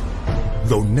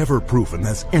 Though never proven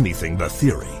as anything but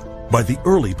theory, by the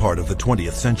early part of the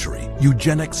 20th century,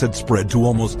 eugenics had spread to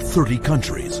almost 30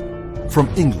 countries, from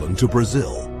England to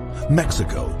Brazil,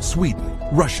 Mexico, Sweden,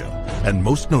 Russia, and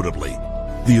most notably,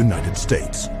 the United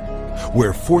States,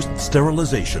 where forced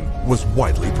sterilization was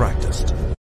widely practiced.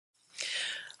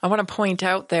 I want to point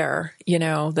out there,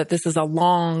 that this is a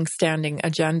long-standing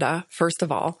agenda, first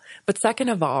of all, but second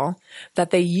of all,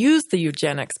 that they use the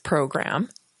eugenics program,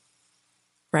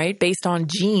 right, based on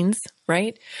genes,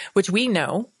 right, which we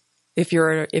know, if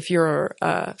you're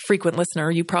a frequent listener,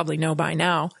 you probably know by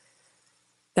now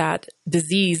that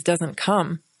disease doesn't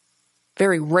come,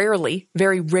 very rarely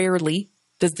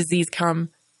does disease come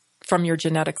from your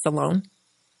genetics alone.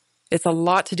 It's a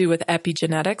lot to do with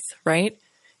epigenetics, right?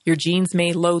 Your genes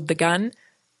may load the gun,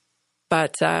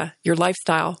 but your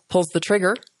lifestyle pulls the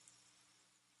trigger.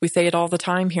 We say it all the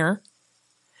time here.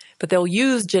 But they'll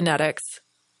use genetics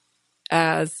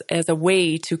as a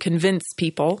way to convince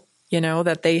people,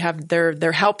 that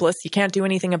they're helpless. You can't do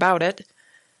anything about it.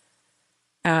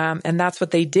 And that's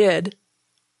what they did.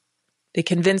 They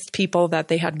convinced people that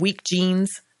they had weak genes,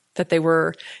 that they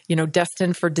were,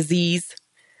 destined for disease.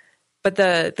 But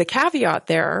the caveat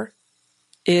there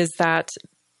is that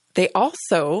they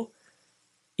also,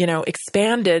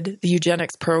 expanded the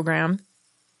eugenics program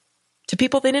to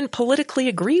people they didn't politically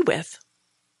agree with.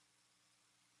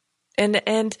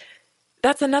 And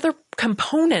that's another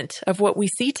component of what we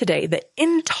see today, the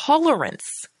intolerance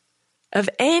of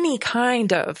any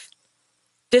kind of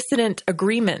dissident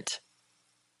agreement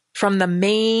from the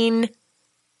main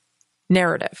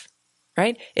narrative,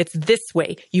 right? It's this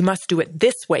way. You must do it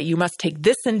this way. You must take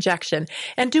this injection.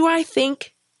 And do I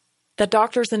think that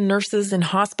doctors and nurses in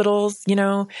hospitals,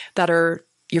 that are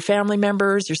your family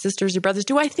members, your sisters, your brothers,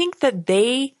 do I think that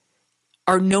they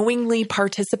are knowingly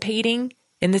participating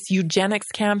in this eugenics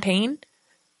campaign?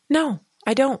 No,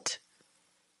 I don't.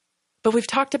 But we've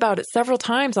talked about it several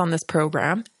times on this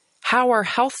program, how our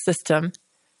health system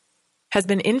has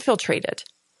been infiltrated.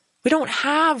 We don't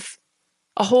have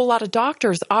a whole lot of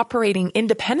doctors operating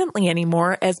independently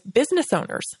anymore as business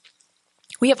owners.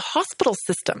 We have hospital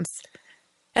systems,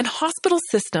 and hospital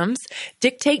systems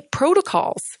dictate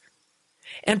protocols,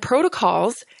 and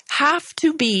protocols have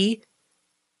to be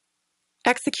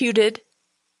executed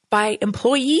by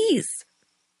employees.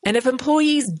 And if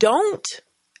employees don't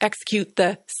execute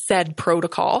the said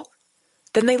protocol,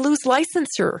 then they lose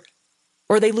licensure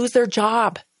or they lose their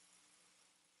job.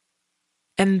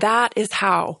 And that is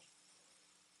how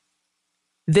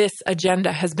this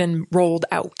agenda has been rolled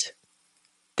out.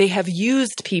 They have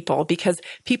used people because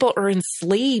people are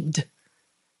enslaved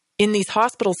in these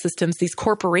hospital systems, these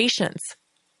corporations,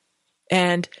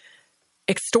 and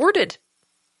extorted,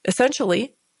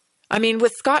 essentially. I mean,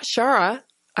 with Scott Shara,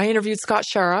 I interviewed Scott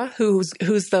Shara, who's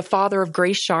the father of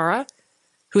Grace Shara,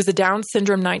 who's a Down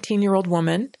syndrome 19-year-old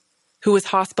woman who was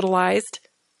hospitalized,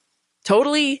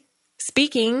 totally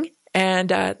speaking. And,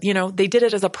 they did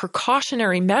it as a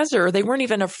precautionary measure. They weren't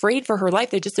even afraid for her life.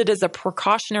 They just did it as a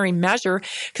precautionary measure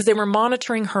because they were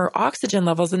monitoring her oxygen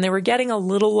levels and they were getting a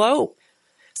little low.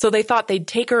 So they thought they'd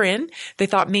take her in. They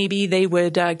thought maybe they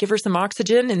would give her some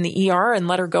oxygen in the ER and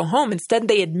let her go home. Instead,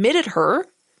 they admitted her.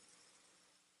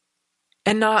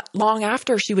 And not long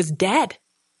after, she was dead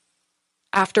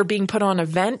after being put on a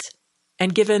vent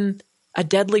and given a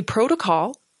deadly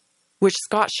protocol, which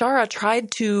Scott Shara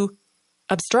tried to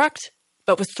obstruct,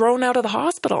 but was thrown out of the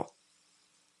hospital.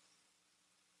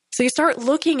 So you start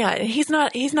looking at it, he's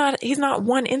not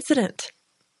one incident.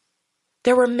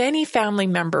 There were many family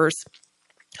members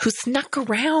who snuck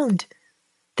around.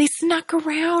 They snuck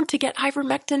around to get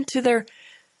ivermectin to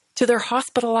their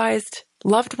hospitalized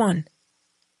loved one.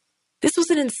 This was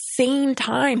an insane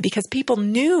time because people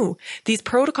knew these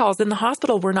protocols in the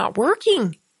hospital were not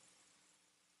working.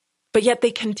 But yet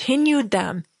they continued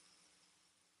them.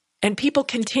 And people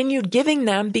continued giving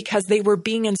them because they were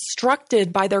being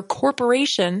instructed by their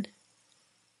corporation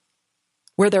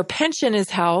where their pension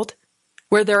is held,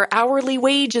 where their hourly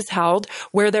wage is held,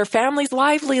 where their family's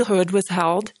livelihood was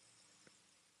held.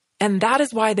 And that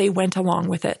is why they went along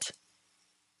with it.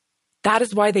 That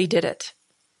is why they did it.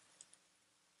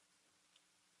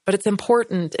 But it's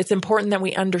important that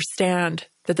we understand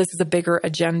that this is a bigger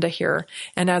agenda here.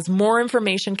 And as more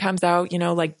information comes out,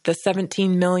 like the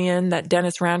 17 million that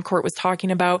Dennis Rancourt was talking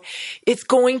about, it's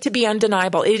going to be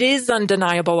undeniable. It is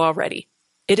undeniable already.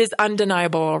 It is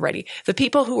undeniable already. The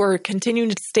people who are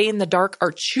continuing to stay in the dark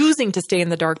are choosing to stay in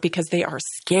the dark because they are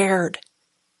scared.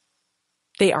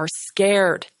 They are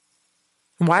scared.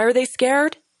 And why are they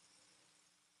scared?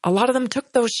 A lot of them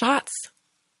took those shots.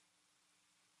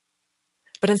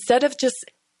 But instead of just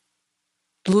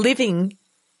living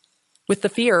with the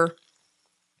fear,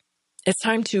 it's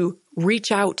time to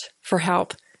reach out for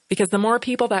help. Because the more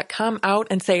people that come out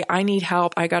and say, I need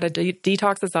help, I got to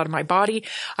detox this out of my body,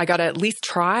 I got to at least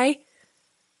try.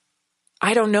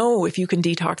 I don't know if you can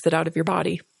detox it out of your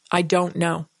body. I don't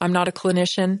know. I'm not a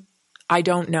clinician. I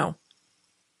don't know.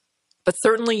 But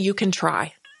certainly you can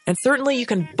try. And certainly you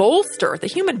can bolster. The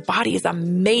human body is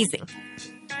amazing.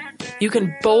 You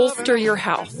can bolster your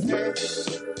health.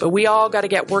 But we all got to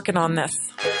get working on this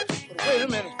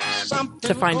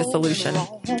to find a solution.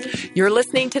 You're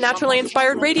listening to Naturally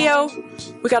Inspired Radio.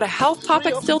 We got a health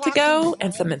topic still to go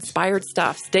and some inspired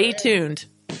stuff. Stay tuned.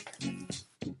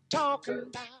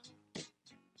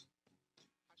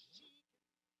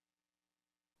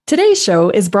 Today's show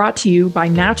is brought to you by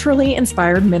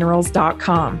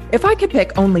naturallyinspiredminerals.com. If I could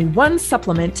pick only one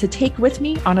supplement to take with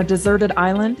me on a deserted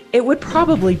island, it would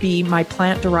probably be my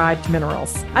plant-derived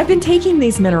minerals. I've been taking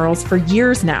these minerals for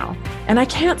years now, and I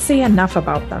can't say enough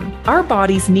about them. Our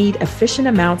bodies need efficient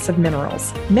amounts of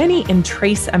minerals, many in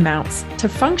trace amounts, to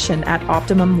function at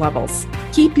optimum levels.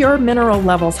 Keep your mineral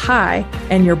levels high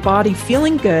and your body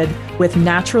feeling good with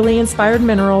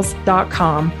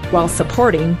naturallyinspiredminerals.com while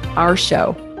supporting our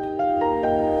show.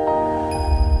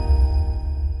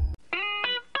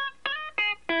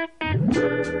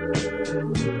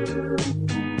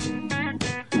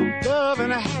 Love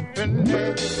and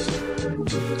happiness.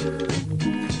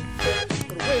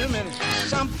 Wait a minute.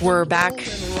 We're back.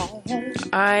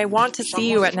 I want to see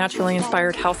you at Naturally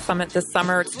Inspired Health Summit this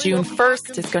summer. It's June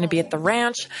 1st. It's going to be at the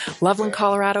Ranch, Loveland,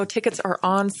 Colorado. Tickets are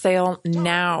on sale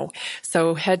now.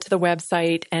 So head to the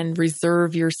website and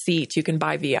reserve your seat. You can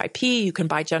buy VIP. You can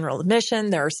buy general admission.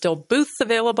 There are still booths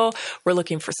available. We're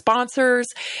looking for sponsors.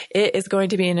 It is going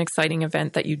to be an exciting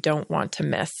event that you don't want to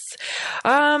miss.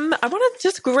 I want to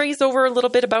just graze over a little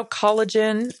bit about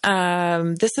collagen.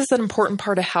 This is an important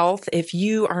part of health. If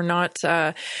you are not,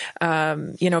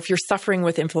 if you're suffering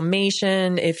with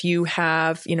inflammation, if you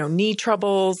have, knee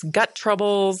troubles, gut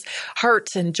troubles, heart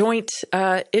and joint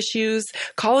issues,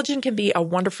 collagen can be a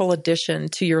wonderful addition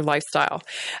to your lifestyle.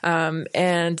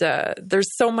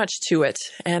 There's so much to it.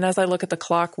 And as I look at the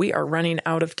clock, we are running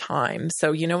out of time.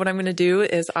 So you know what I'm going to do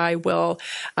is I will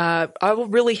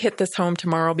really hit this home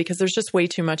tomorrow because there's just way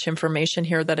too much information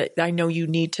here that I know you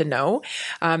need to know.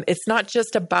 It's not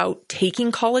just about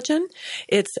taking collagen.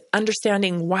 It's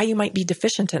understanding why you might be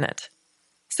deficient in it.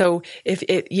 So if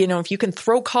you can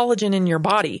throw collagen in your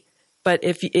body, but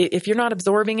if you're not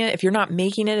absorbing it, if you're not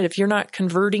making it, if you're not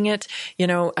converting it,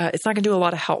 it's not going to do a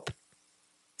lot of help.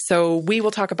 So we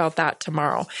will talk about that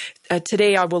tomorrow.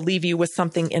 Today, I will leave you with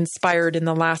something inspired in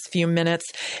the last few minutes.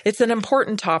 It's an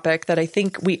important topic that I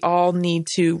think we all need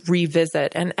to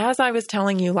revisit. And as I was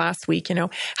telling you last week,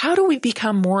 how do we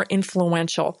become more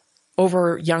influential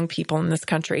over young people in this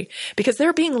country? Because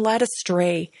they're being led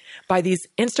astray by these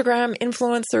Instagram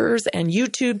influencers and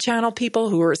YouTube channel people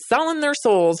who are selling their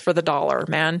souls for the dollar,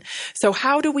 man. So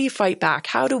how do we fight back?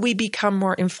 How do we become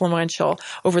more influential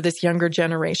over this younger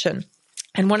generation?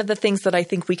 And one of the things that I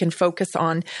think we can focus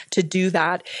on to do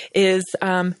that is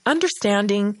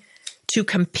understanding to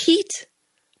compete,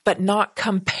 but not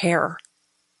compare.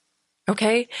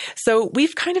 Okay? So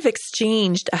we've kind of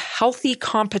exchanged a healthy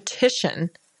competition,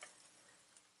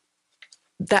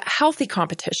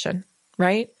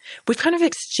 right? We've kind of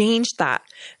exchanged that,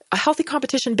 a healthy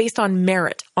competition based on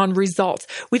merit, on results.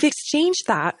 We've exchanged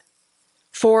that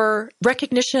for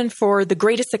recognition for the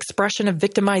greatest expression of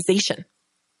victimization.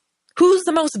 Who's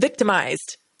the most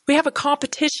victimized? We have a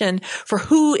competition for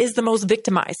who is the most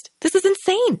victimized. This is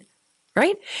insane,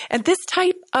 right? And this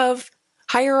type of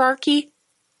hierarchy,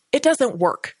 it doesn't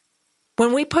work.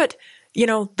 When we put,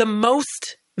 the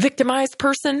most victimized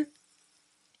person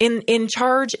in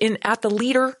charge, at the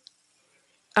leader,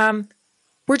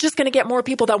 we're just going to get more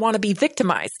people that want to be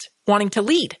victimized, wanting to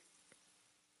lead.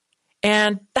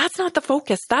 And that's not the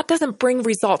focus. That doesn't bring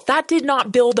results. That did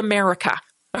not build America,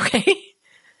 okay?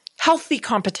 Healthy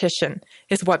competition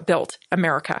is what built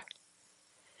America.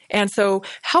 And so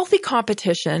healthy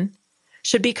competition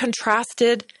should be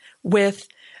contrasted with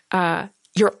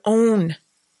your own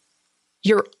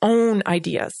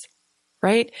ideas,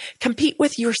 right? Compete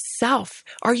with yourself.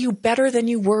 Are you better than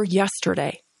you were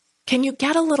yesterday? Can you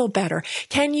get a little better?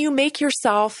 Can you make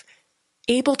yourself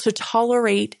able to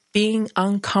tolerate being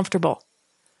uncomfortable?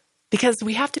 Because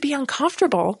we have to be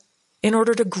uncomfortable in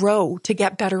order to grow, to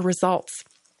get better results.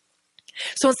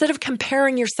 So instead of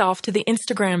comparing yourself to the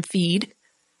Instagram feed,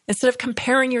 instead of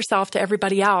comparing yourself to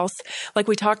everybody else, like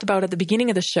we talked about at the beginning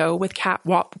of the show with Cat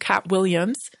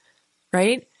Williams,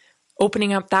 right?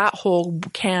 Opening up that whole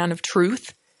can of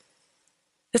truth.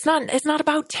 It's not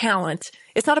about talent.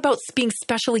 It's not about being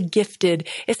specially gifted.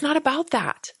 It's not about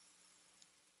that.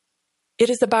 It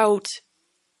is about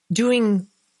doing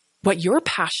what you're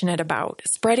passionate about,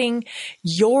 spreading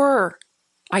your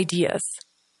ideas,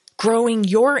 growing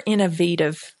your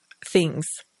innovative things.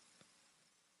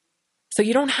 So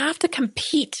you don't have to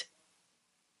compete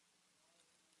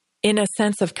in a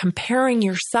sense of comparing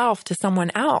yourself to someone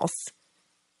else.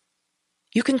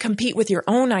 You can compete with your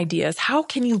own ideas. How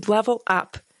can you level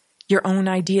up your own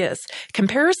ideas?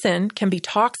 Comparison can be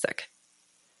toxic.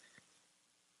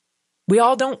 We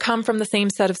all don't come from the same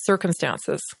set of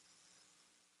circumstances,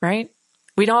 right?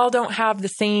 We all don't have the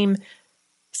same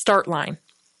start line.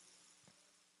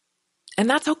 And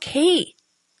that's okay.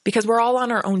 because we're all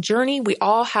on our own journey. We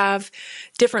all have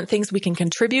different things we can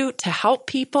contribute to help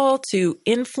people, to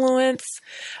influence.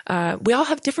 We all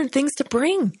have different things to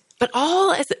bring, but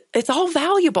it's all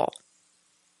valuable.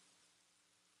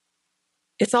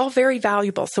 It's all very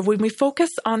valuable. So when we focus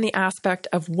on the aspect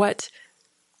of what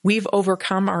we've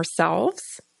overcome ourselves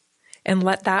and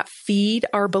let that feed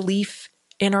our belief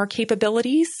in our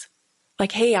capabilities,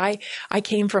 like, hey, I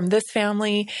came from this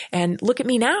family and look at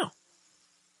me now.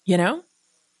 You know,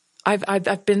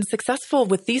 I've been successful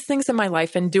with these things in my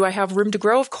life. And do I have room to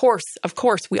grow? Of course,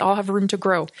 we all have room to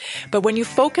grow. But when you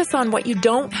focus on what you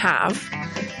don't have,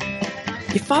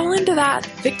 you fall into that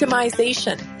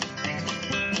victimization.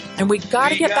 And we got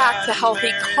to get back to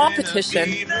healthy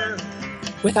competition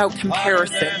without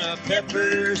comparison.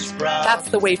 That's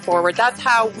the way forward. That's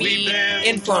how we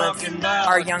influence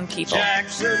our young people.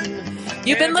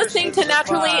 You've been listening to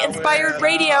Naturally Inspired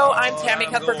Radio. I'm Tammy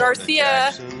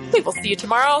Cuthbert-Garcia. We will see you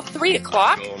tomorrow, 3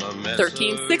 o'clock,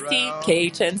 1360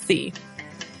 KHNC.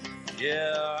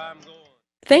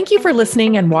 Thank you for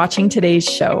listening and watching today's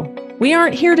show. We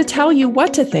aren't here to tell you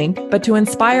what to think, but to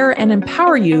inspire and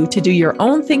empower you to do your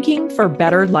own thinking for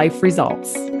better life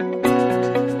results.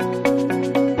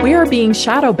 We are being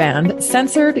shadow banned,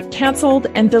 censored, canceled,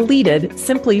 and deleted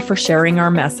simply for sharing our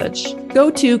message.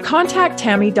 Go to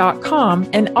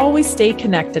contacttammy.com and always stay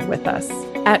connected with us.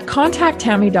 At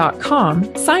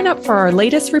contacttammy.com, sign up for our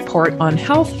latest report on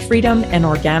health, freedom, and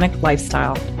organic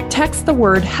lifestyle. Text the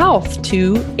word health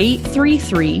to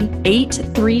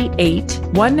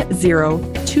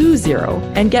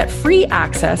 833-838-1020 and get free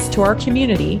access to our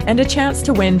community and a chance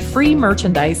to win free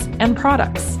merchandise and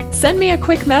products. Send me a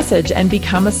quick message and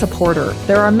become a supporter.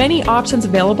 There are many options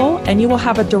available, and you will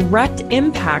have a direct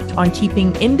impact on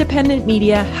keeping independent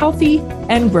media healthy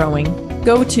and growing.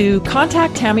 Go to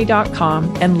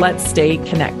contacttammy.com and let's stay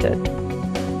connected.